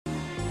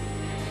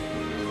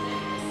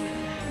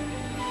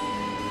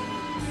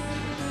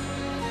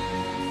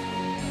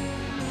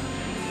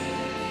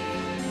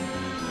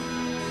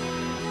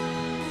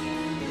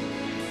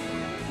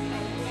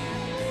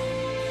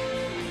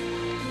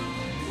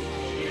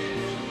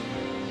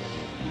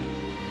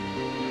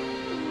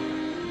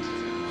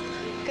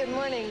Good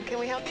morning. Can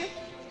we help you?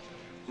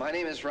 My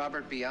name is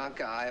Robert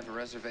Bianca. I have a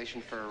reservation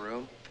for a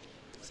room.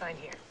 Sign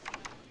here.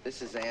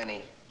 This is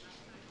Annie.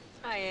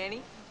 Hi,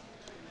 Annie.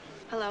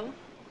 Hello.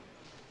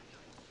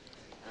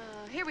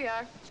 Here we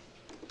are.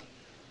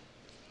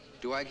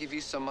 Do I give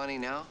you some money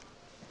now?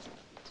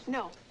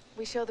 No,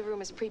 we show the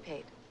room is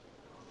prepaid.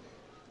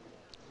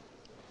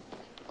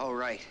 Oh,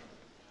 right.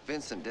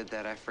 Vincent did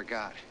that. I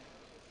forgot.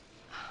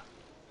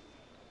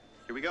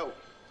 Here we go.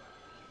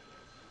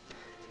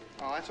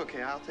 Oh, that's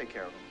okay. I'll take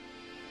care of him.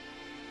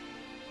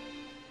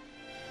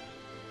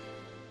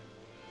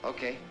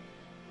 Okay.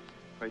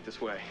 Right this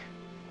way.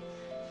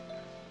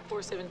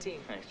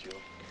 417. Thanks, Jewel.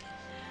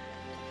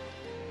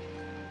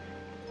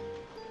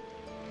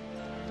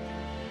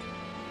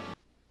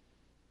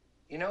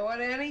 You know what,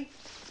 Annie?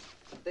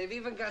 They've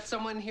even got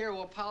someone here who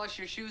will polish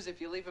your shoes if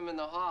you leave them in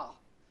the hall.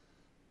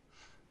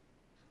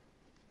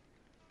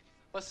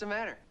 What's the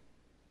matter?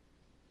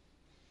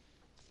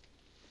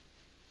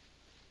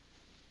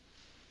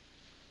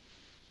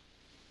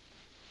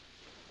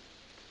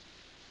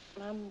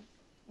 I'm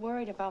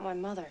worried about my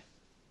mother.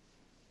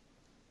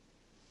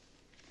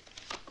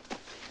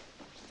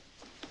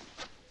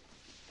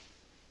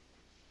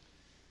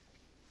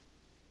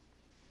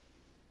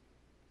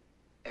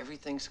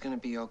 Everything's gonna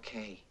be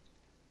okay.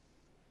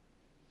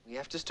 We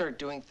have to start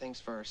doing things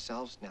for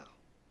ourselves now.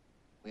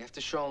 We have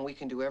to show them we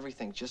can do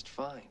everything just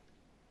fine.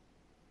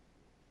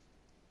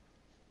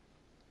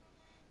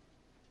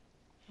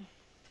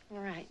 All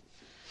right.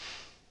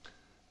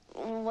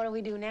 Well, what do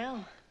we do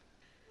now?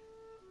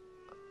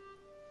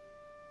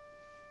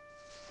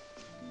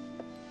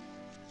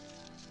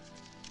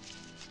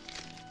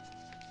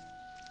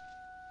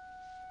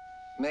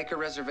 Make a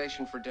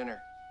reservation for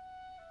dinner.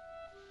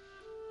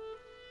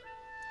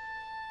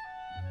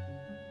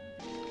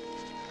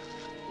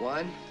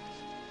 One,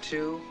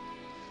 two,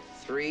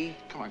 three.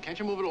 Come on, can't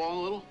you move it along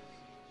a little?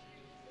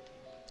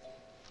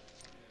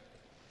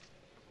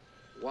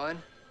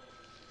 One,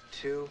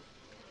 two,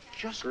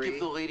 Just three. give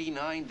the lady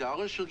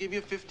 $9. She'll give you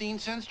 15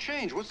 cents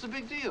change. What's the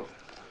big deal?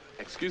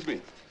 Excuse me.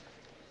 Is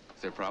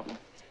there a problem?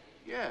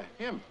 Yeah,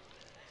 him.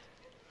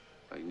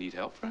 You need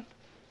help, friend?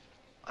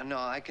 No,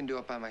 I can do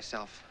it by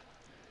myself.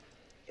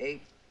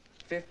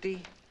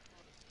 850,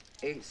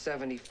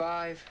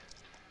 875,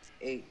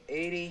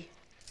 880,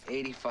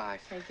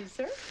 85. Thank you,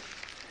 sir.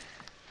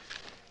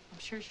 I'm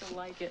sure she'll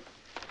like it.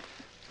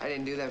 I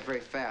didn't do that very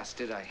fast,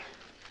 did I?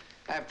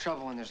 I have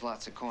trouble when there's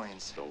lots of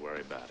coins. Don't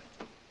worry about it.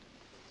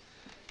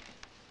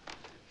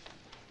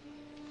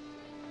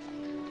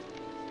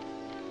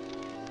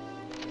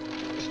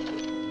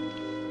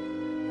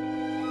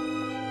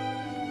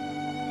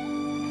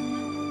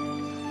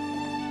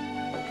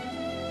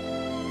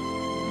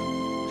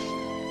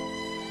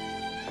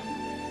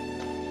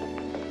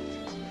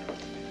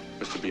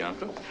 Mr.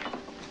 Bianca?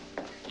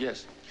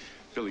 Yes.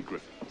 Billy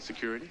Griffin,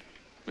 security.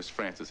 Miss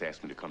Francis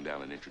asked me to come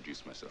down and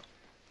introduce myself.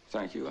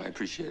 Thank you. I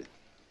appreciate it.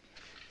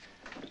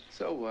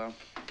 So,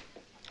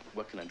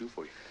 what can I do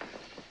for you?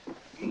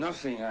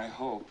 Nothing, I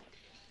hope.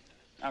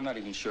 I'm not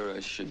even sure I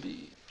should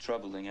be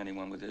troubling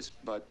anyone with this,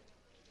 but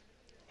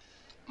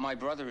my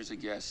brother is a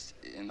guest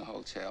in the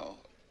hotel.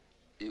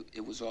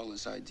 It was all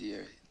his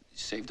idea. He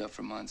saved up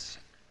for months.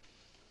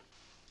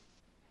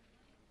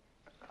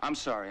 I'm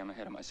sorry, I'm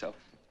ahead of myself.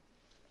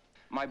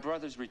 My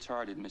brother's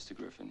retarded, Mr.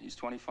 Griffin. He's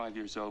 25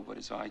 years old, but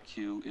his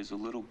IQ is a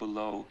little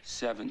below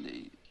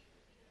 70.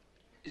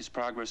 His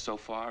progress so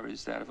far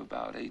is that of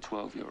about a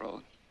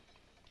 12-year-old.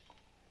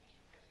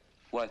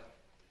 What?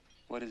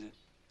 What is it?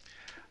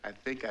 I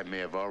think I may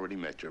have already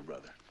met your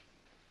brother.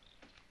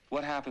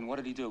 What happened? What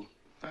did he do?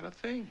 Not a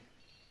thing.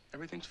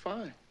 Everything's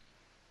fine.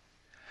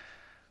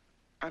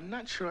 I'm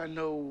not sure I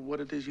know what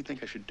it is you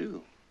think I should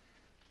do.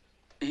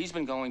 He's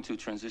been going to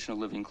transitional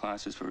living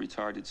classes for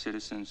retarded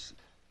citizens.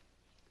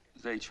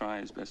 They try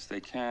as best they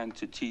can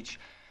to teach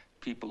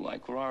people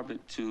like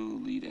Robert to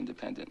lead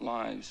independent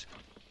lives.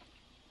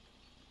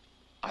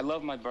 I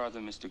love my brother,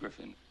 Mr.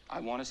 Griffin. I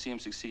want to see him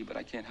succeed, but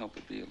I can't help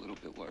but be a little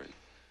bit worried.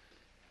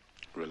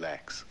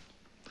 Relax.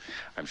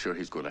 I'm sure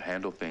he's going to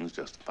handle things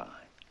just fine.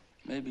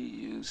 Maybe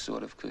you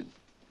sort of could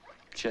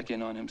check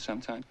in on him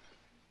sometime,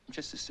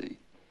 just to see.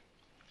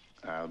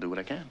 I'll do what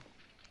I can.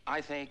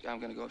 I think I'm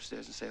going to go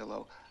upstairs and say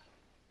hello.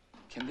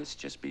 Can this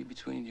just be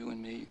between you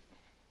and me?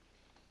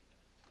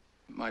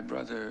 My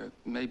brother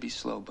may be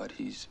slow, but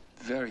he's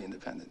very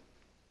independent.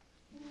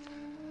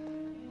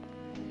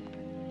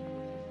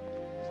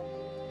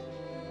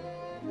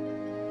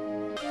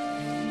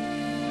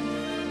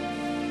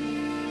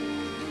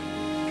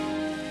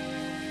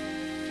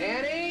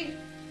 Annie,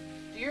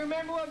 do you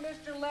remember what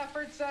Mr.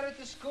 Leffert said at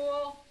the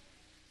school?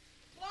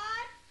 What?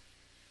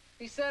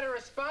 He said a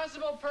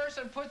responsible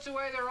person puts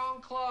away their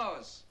own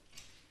clothes.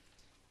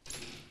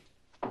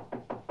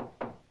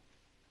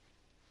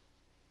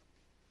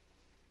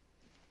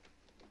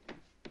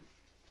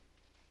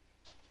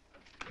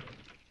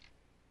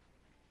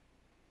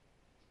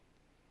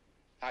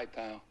 Hi,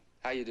 pal.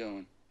 How you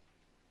doing?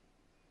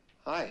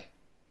 Hi.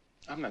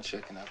 I'm not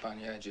checking up on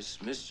you. I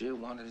just missed you.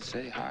 Wanted to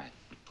say hi.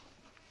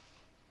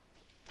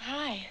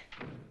 Hi.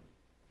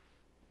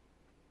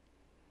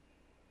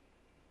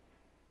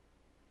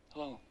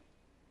 Hello.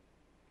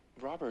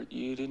 Robert,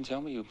 you didn't tell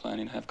me you were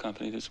planning to have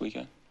company this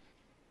weekend.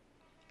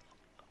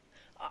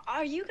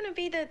 Are you gonna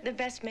be the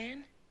best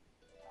man?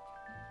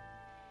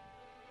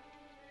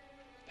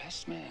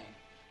 Best man?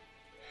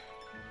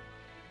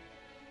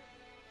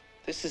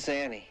 This is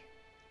Annie.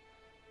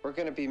 We're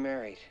gonna be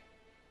married.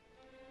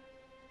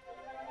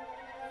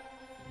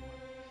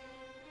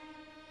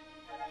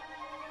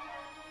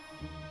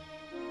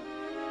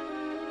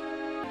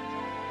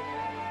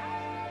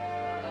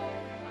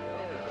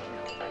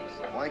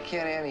 Why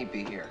can't Annie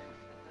be here?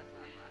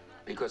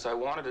 Because I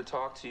wanted to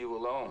talk to you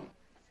alone.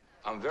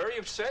 I'm very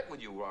upset with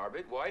you,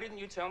 Robert. Why didn't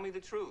you tell me the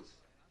truth?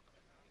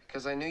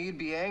 Because I knew you'd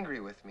be angry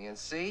with me, and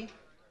see?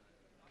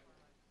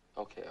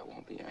 Okay, I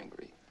won't be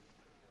angry.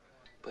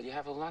 But you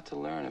have a lot to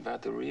learn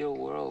about the real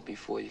world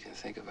before you can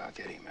think about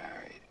getting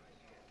married.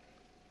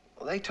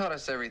 Well, they taught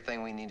us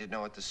everything we need to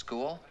know at the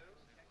school.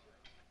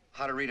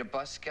 How to read a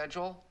bus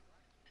schedule,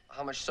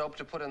 how much soap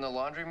to put in the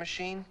laundry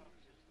machine,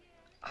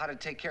 how to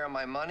take care of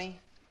my money.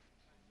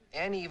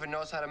 Annie even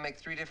knows how to make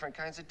 3 different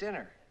kinds of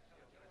dinner.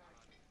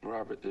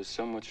 Robert, there's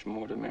so much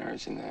more to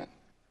marriage than that.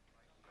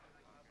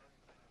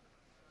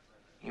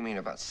 You mean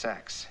about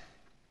sex?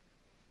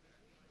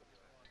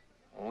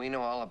 Well, we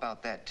know all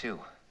about that,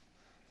 too.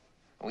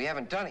 We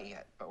haven't done it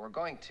yet, but we're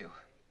going to.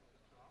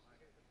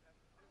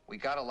 We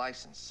got a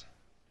license.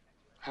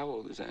 How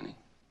old is Annie?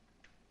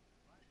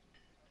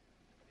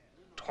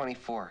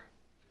 24.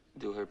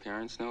 Do her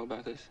parents know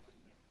about this?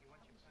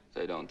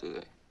 They don't, do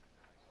they?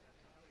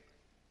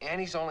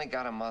 Annie's only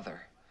got a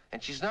mother.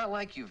 And she's not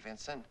like you,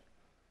 Vincent.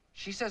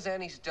 She says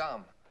Annie's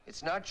dumb.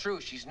 It's not true.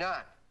 She's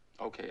not.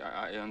 Okay,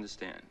 I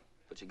understand.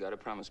 But you gotta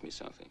promise me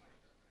something.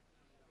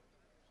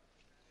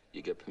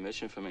 You get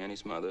permission from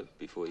Annie's mother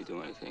before you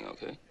do anything,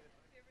 okay?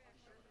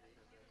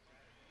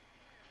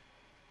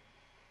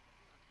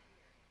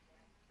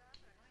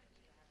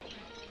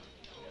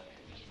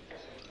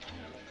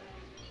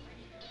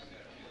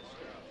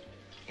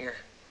 Here.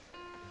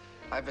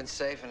 I've been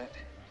saving it.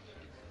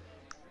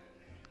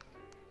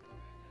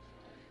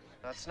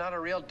 Now, it's not a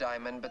real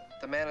diamond, but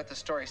the man at the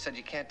store, he said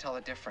you can't tell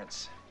the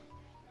difference.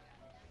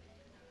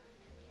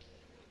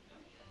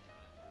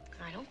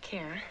 I don't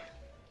care.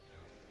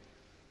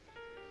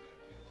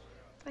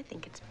 I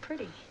think it's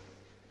pretty.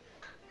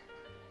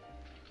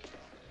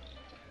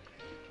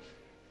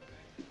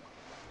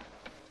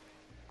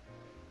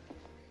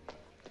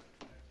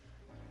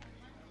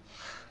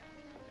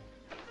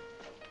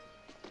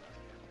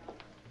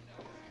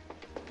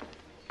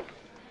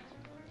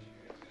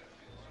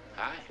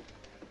 Hi.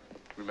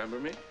 Remember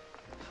me?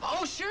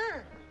 Oh,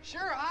 sure.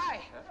 Sure.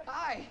 Hi.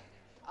 Hi.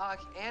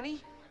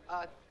 Annie,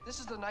 this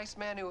is the nice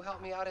man who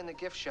helped me out in the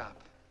gift shop.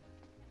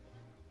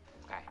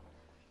 Hi.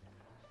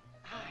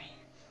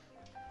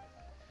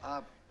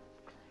 Hi.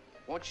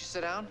 Won't you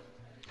sit down?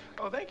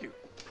 Oh, thank you.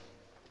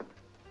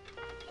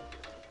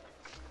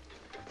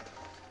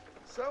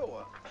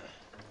 So,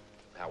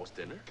 how was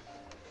dinner?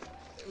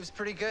 It was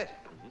pretty good.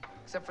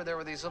 Except for there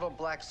were these little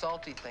black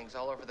salty things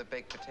all over the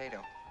baked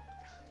potato.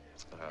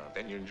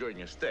 Then you're enjoying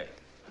your stay.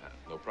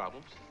 No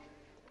problems?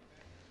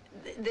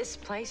 This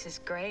place is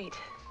great.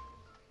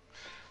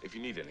 If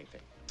you need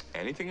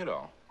anything at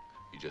all,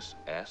 you just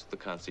ask the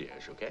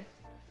concierge, okay?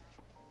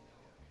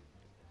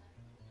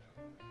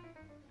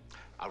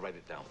 I'll write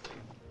it down for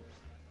you.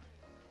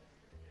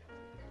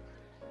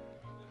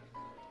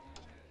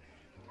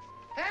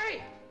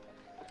 Hey!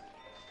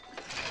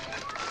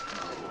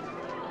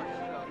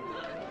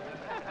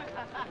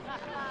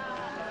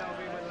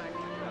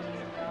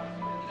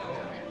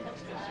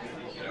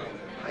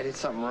 I did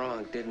something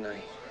wrong, didn't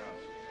I?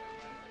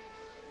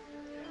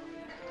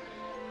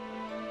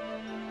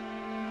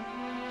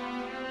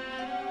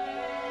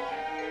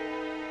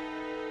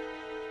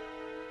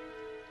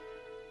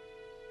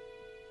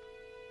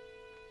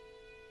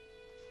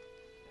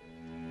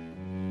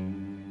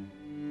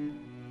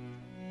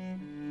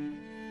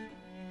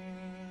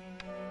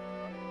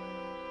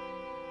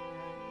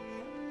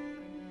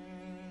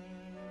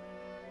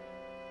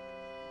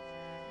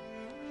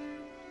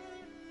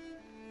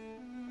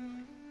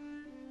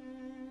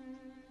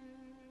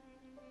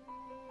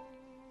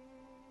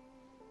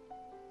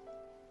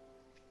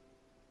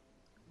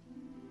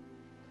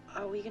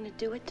 Are we gonna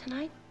do it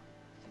tonight?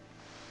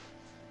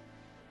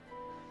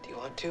 Do you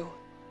want to?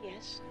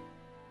 Yes.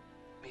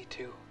 Me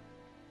too.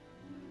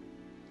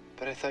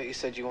 But I thought you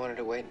said you wanted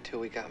to wait until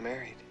we got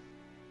married.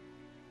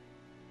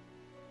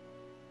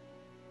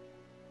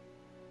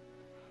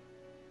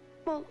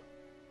 Well,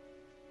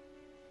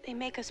 they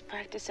make us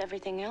practice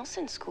everything else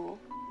in school.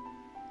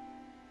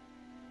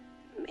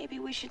 Maybe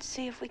we should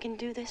see if we can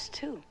do this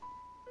too.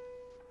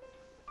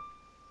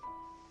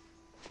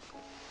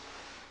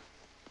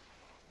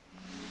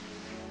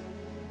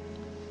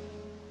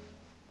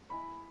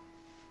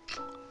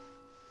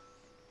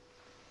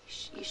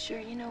 You sure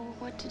you know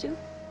what to do?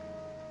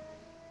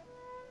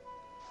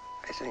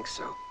 I think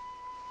so.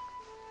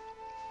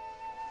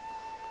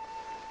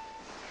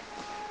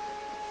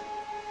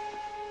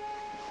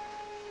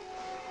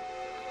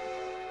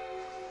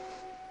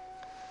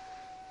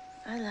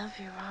 love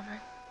you,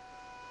 Robert.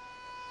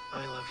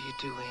 I love you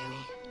too, Annie.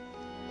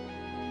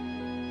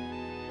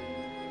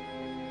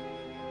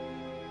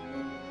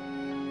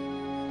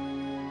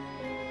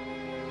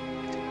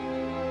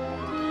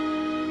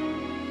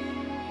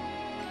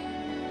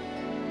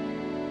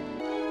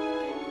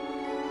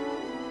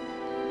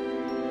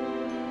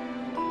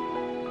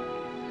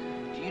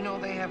 Do you know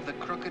they have the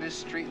crookedest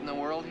street in the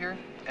world here,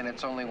 and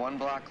it's only 1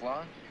 block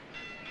long?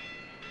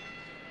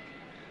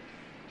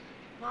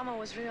 Mama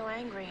was real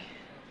angry.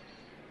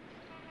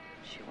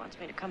 She wants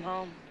me to come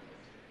home.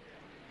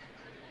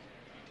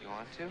 Do you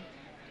want to?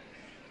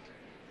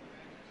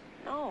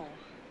 No.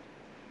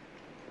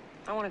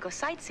 I want to go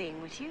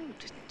sightseeing with you,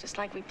 just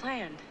like we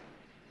planned.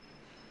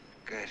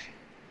 Good.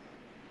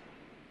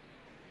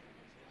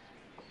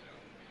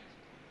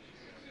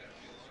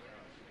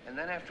 And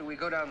then after we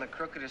go down the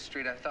crookedest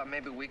street, I thought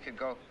maybe we could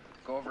go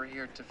over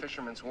here to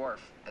Fisherman's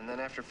Wharf. And then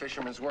after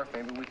Fisherman's Wharf,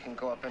 maybe we can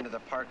go up into the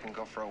park and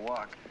go for a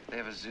walk. They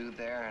have a zoo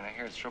there, and I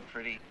hear it's real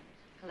pretty.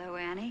 Hello,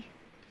 Annie.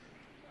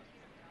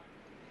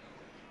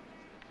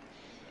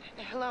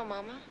 Hello,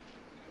 Mama.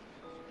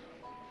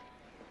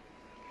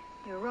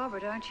 You're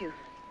Robert, aren't you?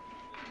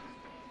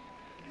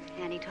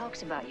 Annie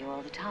talks about you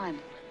all the time.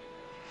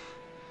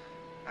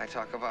 I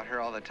talk about her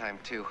all the time,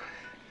 too.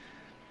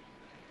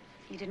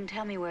 You didn't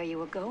tell me where you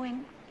were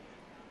going.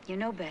 You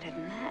know better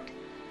than that.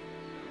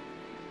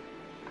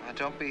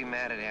 Don't be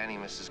mad at Annie,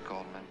 Mrs.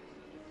 Goldman.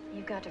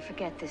 You've got to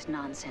forget this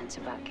nonsense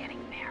about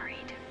getting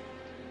married.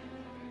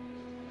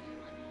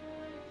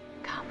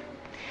 Come,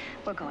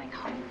 we're going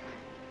home.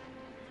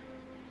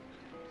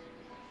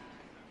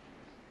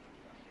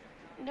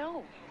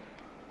 No.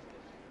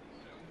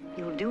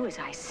 You'll do as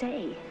I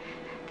say.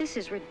 This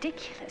is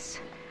ridiculous.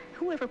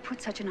 Whoever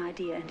put such an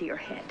idea into your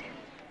head?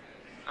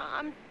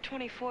 I'm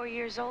 24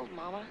 years old,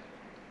 Mama.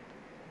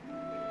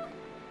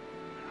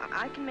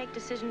 I can make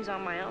decisions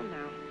on my own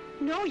now.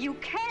 No, you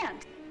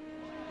can't.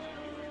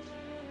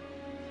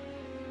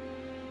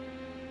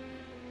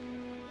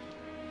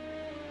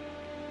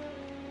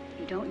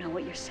 You don't know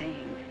what you're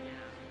saying.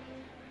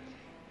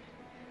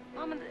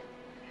 Mama,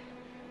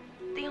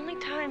 the only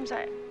times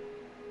I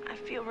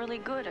feel really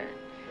good are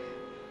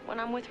when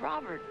I'm with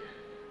Robert.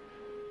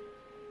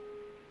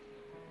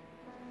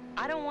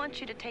 I don't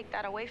want you to take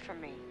that away from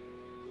me.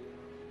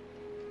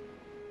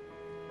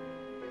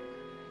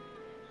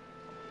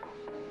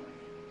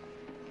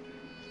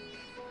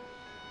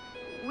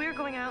 We're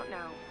going out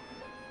now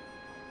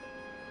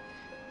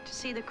to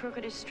see the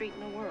crookedest street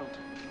in the world.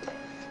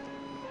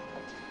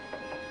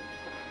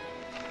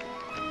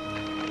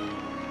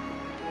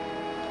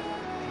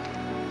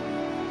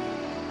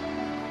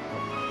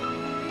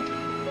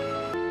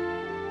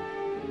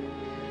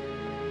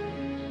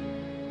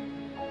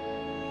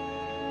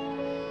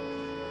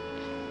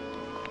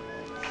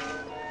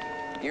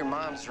 Your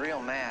mom's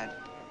real mad.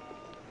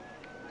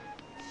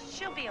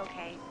 She'll be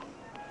okay.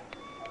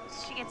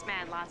 She gets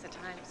mad lots of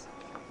times.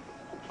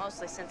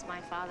 Mostly since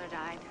my father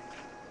died.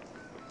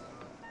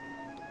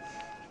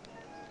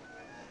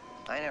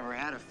 I never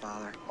had a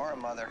father or a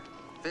mother.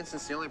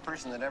 Vincent's the only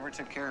person that ever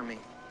took care of me.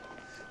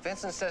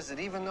 Vincent says that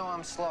even though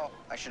I'm slow,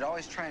 I should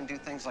always try and do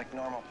things like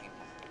normal people.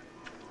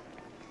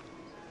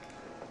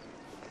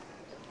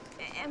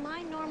 Am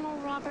I normal,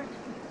 Robert?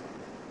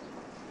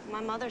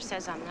 My mother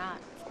says I'm not.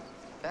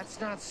 That's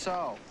not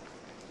so.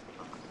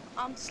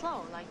 I'm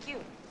slow, like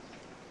you.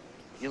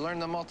 You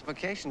learned the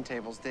multiplication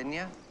tables, didn't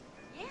you?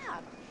 Yeah.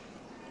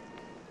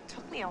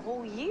 Took me a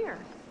whole year.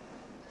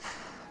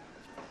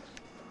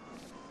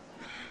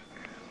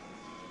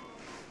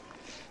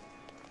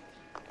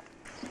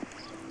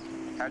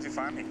 How'd you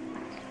find me?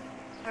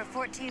 There are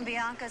 14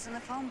 Biancas in the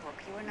phone book.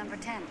 You were number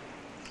 10. Why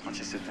don't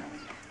you sit down?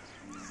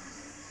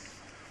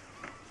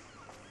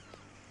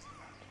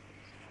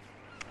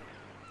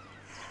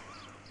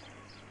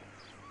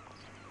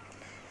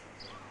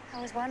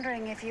 I was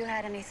wondering if you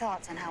had any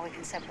thoughts on how we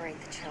can separate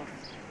the children.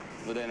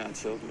 But they're not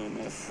children,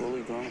 they're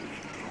fully grown.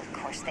 Of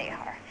course they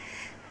are.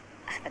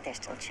 But they're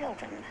still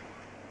children.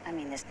 I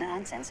mean, this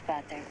nonsense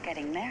about their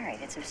getting married,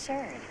 it's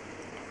absurd.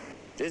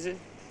 Is it?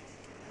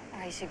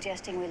 Are you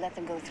suggesting we let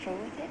them go through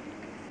with it?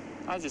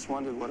 I just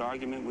wondered what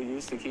argument we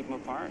used to keep them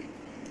apart.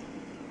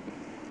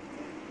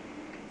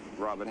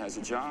 Robert has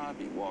a job,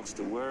 he walks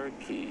to work,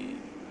 he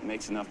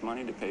makes enough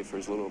money to pay for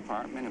his little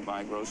apartment and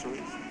buy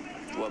groceries.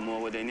 What more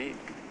would they need?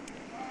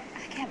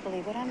 I can't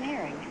believe what I'm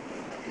hearing.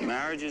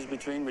 Marriages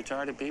between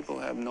retarded people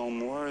have no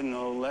more and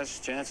no less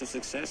chance of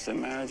success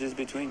than marriages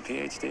between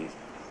PhDs.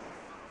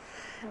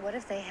 And what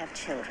if they have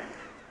children?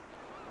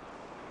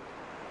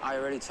 I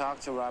already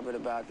talked to Robert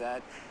about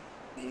that.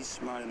 He's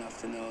smart enough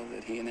to know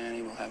that he and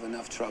Annie will have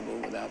enough trouble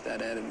without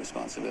that added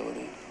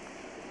responsibility.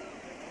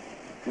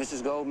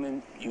 Mrs.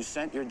 Goldman, you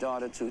sent your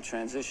daughter to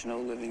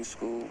transitional living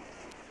school.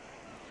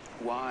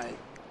 Why?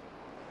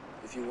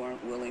 If you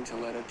weren't willing to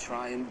let her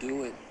try and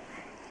do it.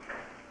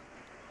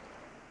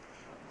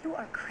 You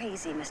are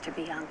crazy, Mr.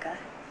 Bianca.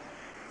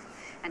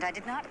 And I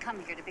did not come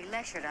here to be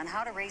lectured on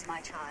how to raise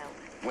my child.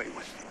 Wait.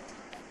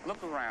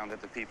 Look around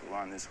at the people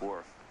on this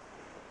wharf.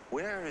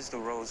 Where is the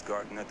rose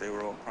garden that they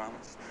were all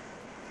promised?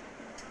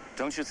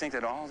 Don't you think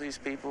that all these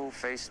people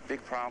face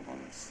big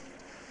problems,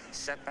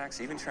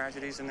 setbacks, even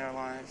tragedies in their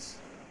lives?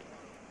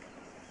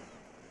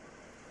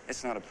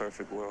 It's not a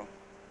perfect world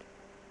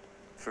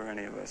for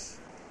any of us.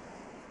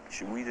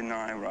 Should we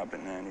deny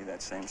Robert and Annie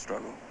that same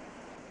struggle?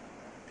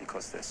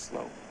 Because they're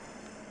slow.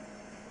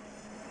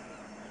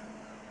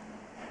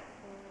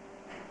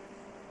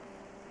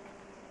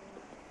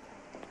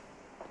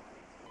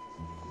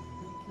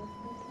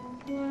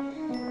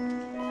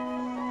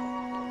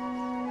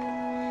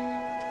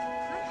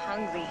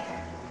 Hungry.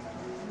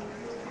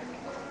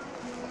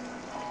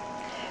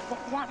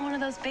 Want one of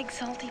those big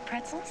salty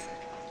pretzels?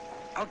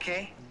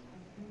 Okay.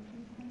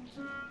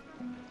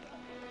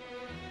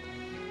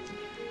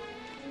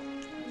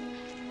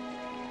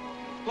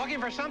 Looking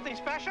for something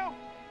special?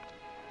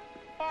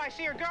 Oh, I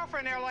see your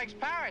girlfriend there likes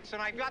parrots,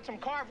 and I've got some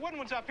carved wooden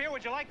ones up here.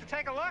 Would you like to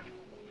take a look?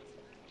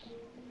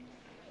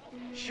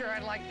 Sure,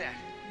 I'd like that.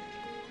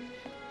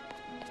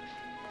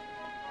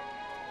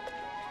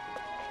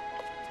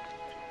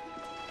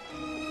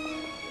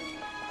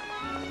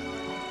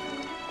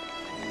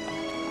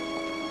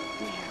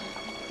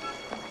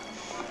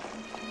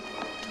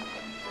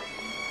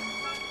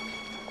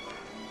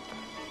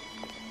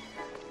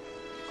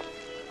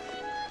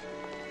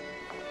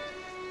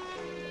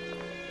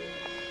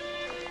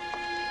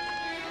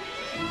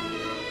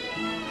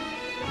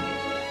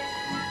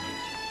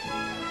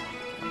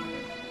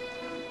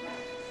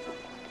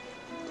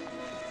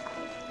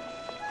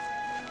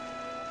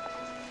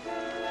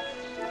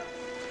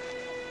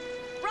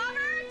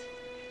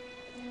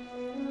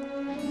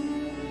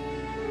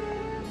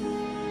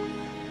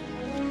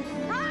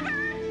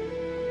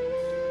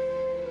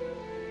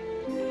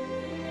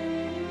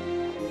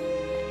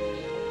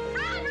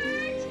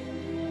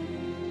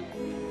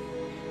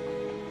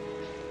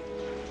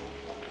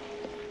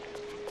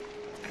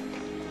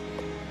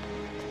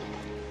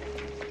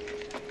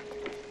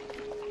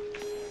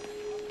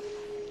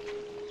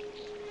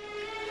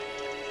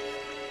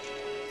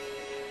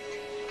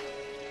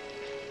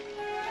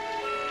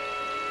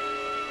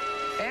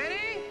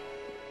 Annie?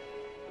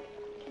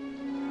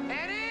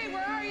 Annie,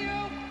 where are you?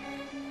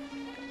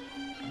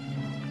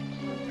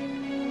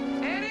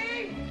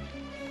 Annie?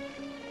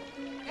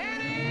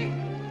 Annie?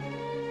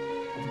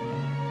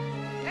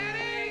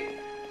 Annie?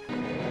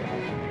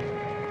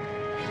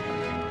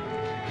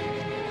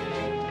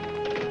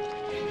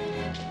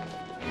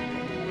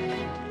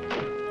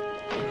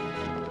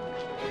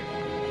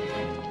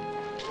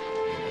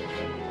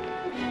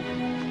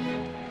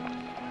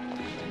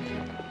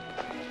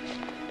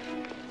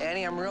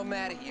 Annie, I'm real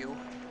mad at you.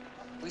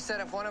 We said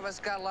if one of us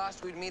got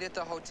lost, we'd meet at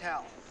the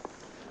hotel.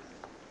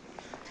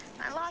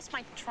 I lost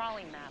my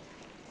trolley map.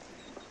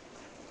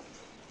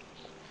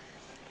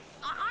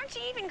 Aren't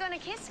you even gonna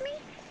kiss me?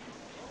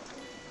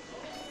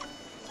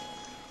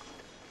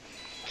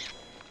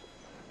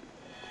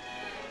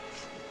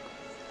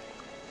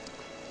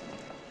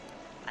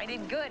 I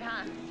did good,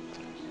 huh?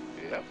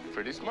 Yep,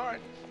 pretty smart.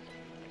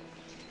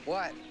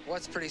 What?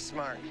 What's pretty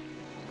smart?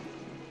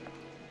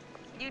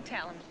 You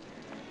tell him.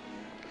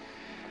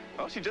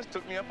 Oh, she just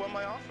took me up on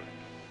my offer.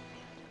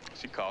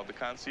 She called the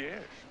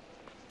concierge.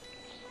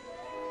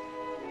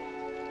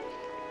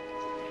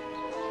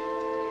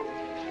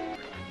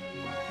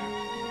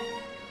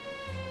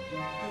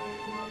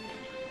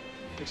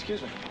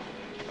 Excuse me.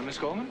 Miss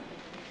Goldman?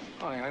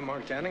 Hi, I'm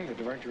Mark Denning, the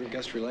Director of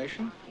Guest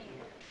Relation.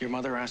 Your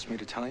mother asked me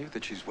to tell you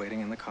that she's waiting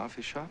in the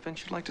coffee shop and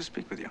she'd like to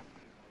speak with you.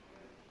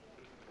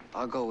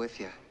 I'll go with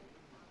you.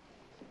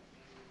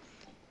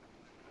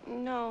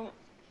 No.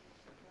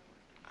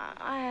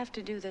 I have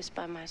to do this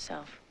by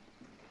myself.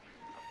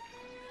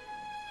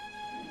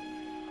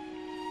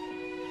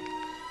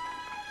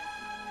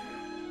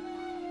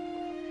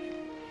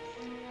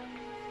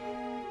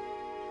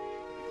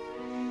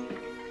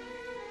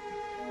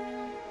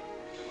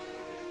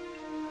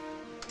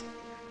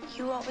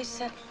 You always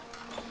said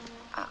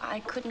I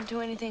couldn't do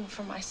anything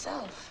for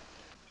myself.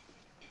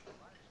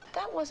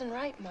 That wasn't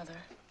right, Mother.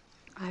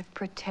 I've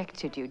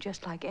protected you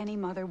just like any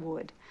mother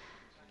would.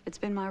 It's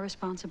been my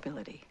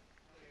responsibility.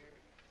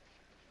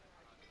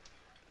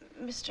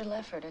 Mr.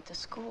 Lefford at the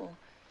school,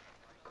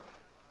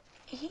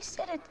 he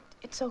said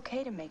it's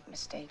okay to make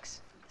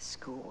mistakes.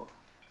 School.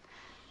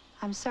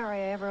 I'm sorry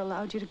I ever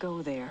allowed you to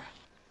go there.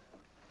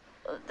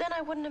 Then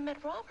I wouldn't have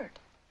met Robert.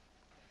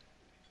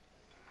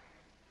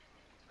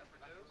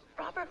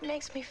 Robert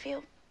makes me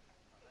feel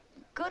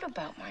good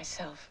about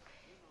myself.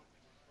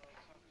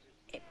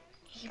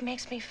 He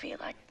makes me feel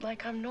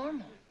like I'm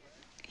normal.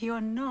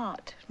 You're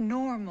not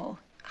normal.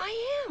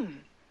 I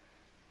am.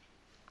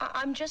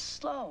 I'm just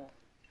slow.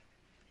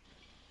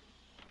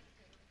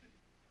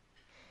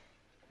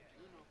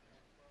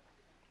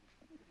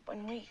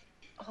 When we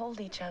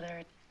hold each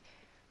other,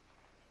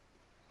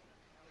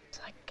 it's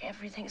like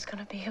everything's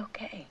gonna be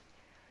okay.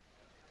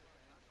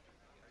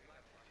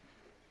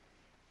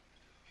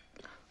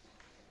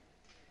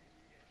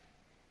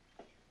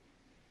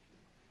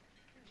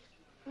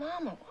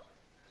 Mama,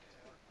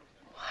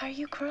 why are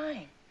you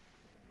crying?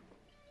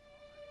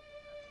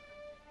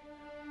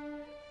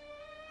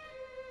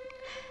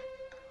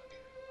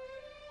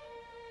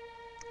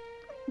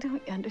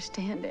 Don't you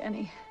understand,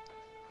 Annie?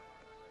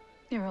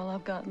 You're all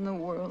I've got in the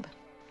world.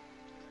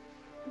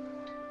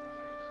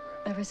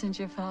 Ever since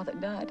your father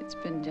died, it's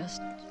been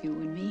just you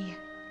and me.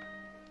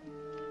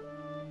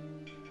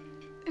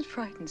 It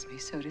frightens me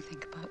so to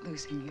think about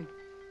losing you.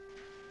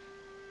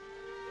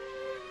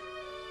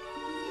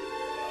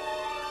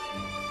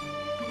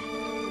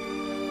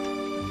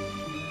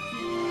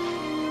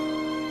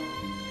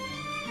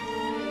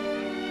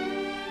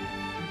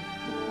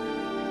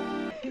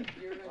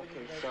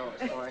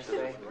 So I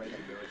say.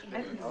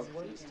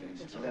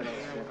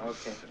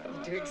 Okay.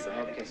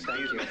 Okay, thank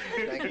you.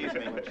 Thank you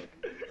so much.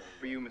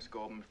 For you, Miss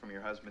Goldman, from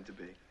your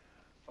husband-to-be.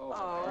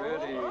 Oh,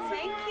 pretty.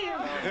 Thank you.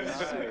 Oh,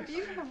 nice.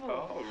 Beautiful.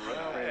 All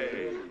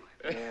right.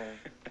 Yeah.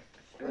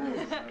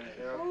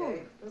 They're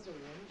okay?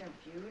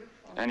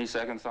 Any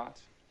second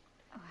thoughts?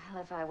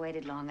 Well, if I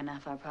waited long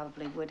enough, I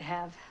probably would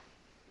have.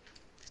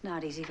 It's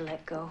not easy to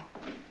let go.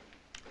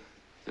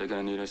 They're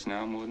gonna need us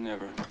now more than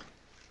ever.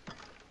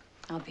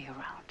 I'll be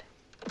around.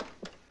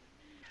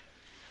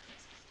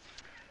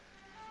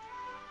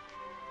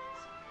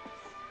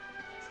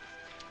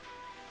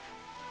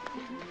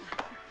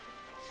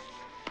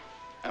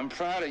 I'm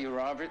proud of you,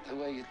 Robert, the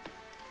way you're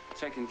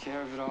taking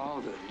care of it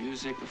all, the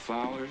music, the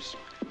flowers.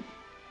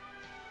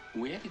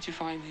 Where did you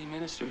find the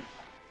minister?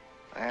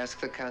 I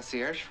asked the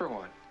concierge for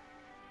one.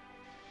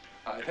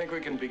 I think we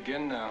can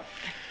begin now.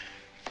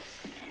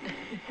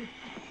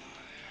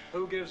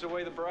 Who gives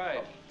away the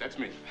bride? That's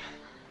me.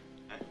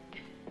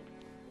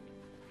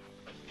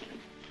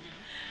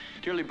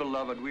 Dearly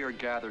beloved, we are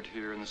gathered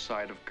here in the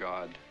sight of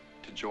God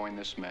to join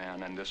this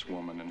man and this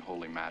woman in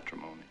holy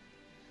matrimony.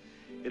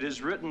 It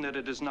is written that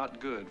it is not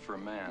good for a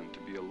man to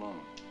be alone.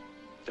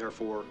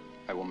 Therefore,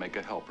 I will make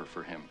a helper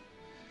for him.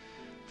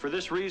 For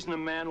this reason, a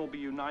man will be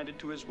united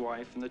to his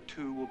wife, and the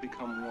two will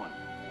become one.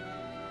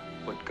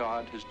 What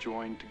God has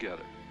joined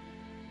together,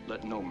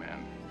 let no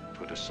man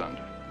put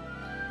asunder.